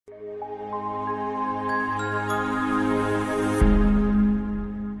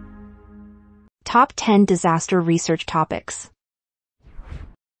Top 10 Disaster Research Topics.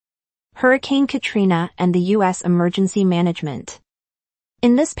 Hurricane Katrina and the U.S. Emergency Management.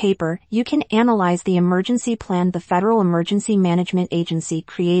 In this paper, you can analyze the emergency plan the Federal Emergency Management Agency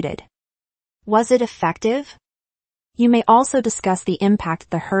created. Was it effective? You may also discuss the impact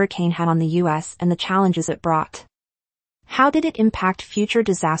the hurricane had on the U.S. and the challenges it brought. How did it impact future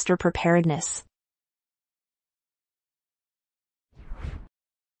disaster preparedness?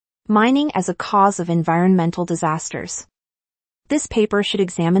 Mining as a cause of environmental disasters. This paper should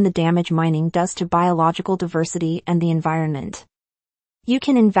examine the damage mining does to biological diversity and the environment. You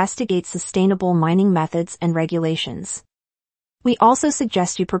can investigate sustainable mining methods and regulations. We also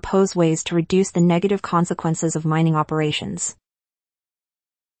suggest you propose ways to reduce the negative consequences of mining operations.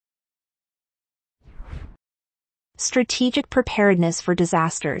 Strategic preparedness for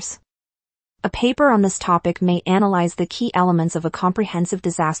disasters. A paper on this topic may analyze the key elements of a comprehensive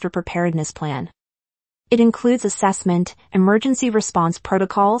disaster preparedness plan. It includes assessment, emergency response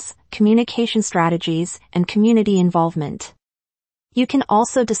protocols, communication strategies, and community involvement. You can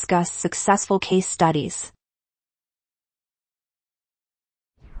also discuss successful case studies.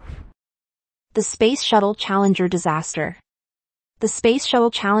 The Space Shuttle Challenger disaster. The Space Shuttle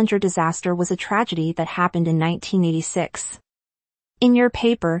Challenger disaster was a tragedy that happened in 1986. In your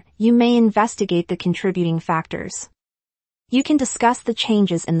paper, you may investigate the contributing factors. You can discuss the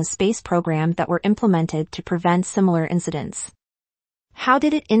changes in the space program that were implemented to prevent similar incidents. How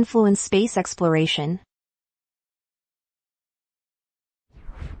did it influence space exploration?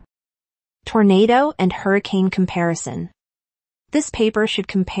 Tornado and hurricane comparison. This paper should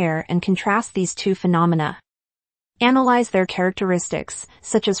compare and contrast these two phenomena. Analyze their characteristics,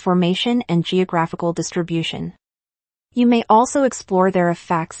 such as formation and geographical distribution. You may also explore their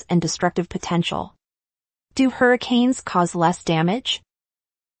effects and destructive potential. Do hurricanes cause less damage?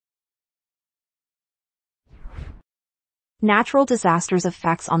 Natural disasters'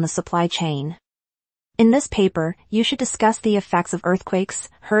 effects on the supply chain. In this paper, you should discuss the effects of earthquakes,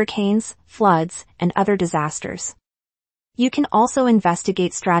 hurricanes, floods, and other disasters. You can also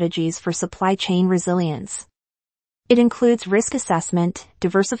investigate strategies for supply chain resilience. It includes risk assessment,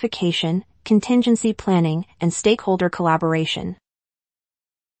 diversification, contingency planning, and stakeholder collaboration.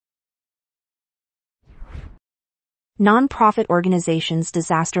 Nonprofit organizations'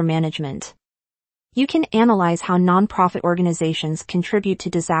 disaster management. You can analyze how nonprofit organizations contribute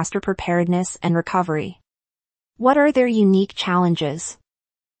to disaster preparedness and recovery. What are their unique challenges?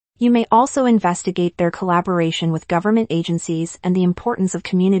 You may also investigate their collaboration with government agencies and the importance of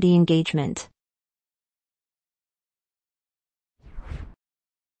community engagement.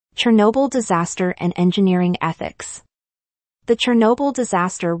 Chernobyl disaster and engineering ethics. The Chernobyl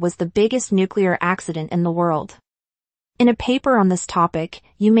disaster was the biggest nuclear accident in the world. In a paper on this topic,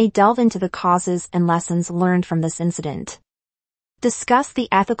 you may delve into the causes and lessons learned from this incident. Discuss the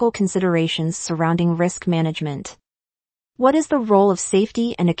ethical considerations surrounding risk management. What is the role of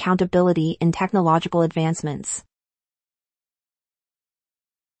safety and accountability in technological advancements?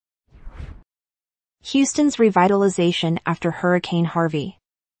 Houston's revitalization after Hurricane Harvey.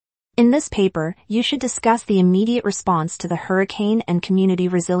 In this paper, you should discuss the immediate response to the hurricane and community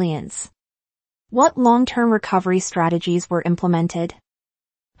resilience. What long-term recovery strategies were implemented?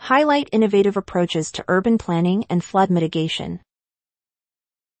 Highlight innovative approaches to urban planning and flood mitigation.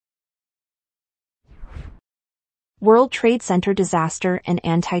 World Trade Center disaster and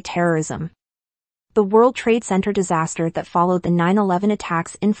anti-terrorism. The World Trade Center disaster that followed the 9/11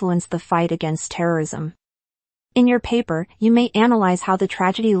 attacks influenced the fight against terrorism. In your paper, you may analyze how the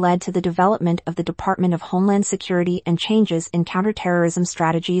tragedy led to the development of the Department of Homeland Security and changes in counterterrorism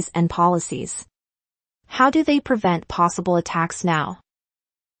strategies and policies. How do they prevent possible attacks now?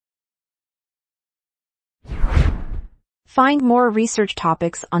 Find more research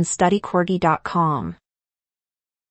topics on studycorgi.com.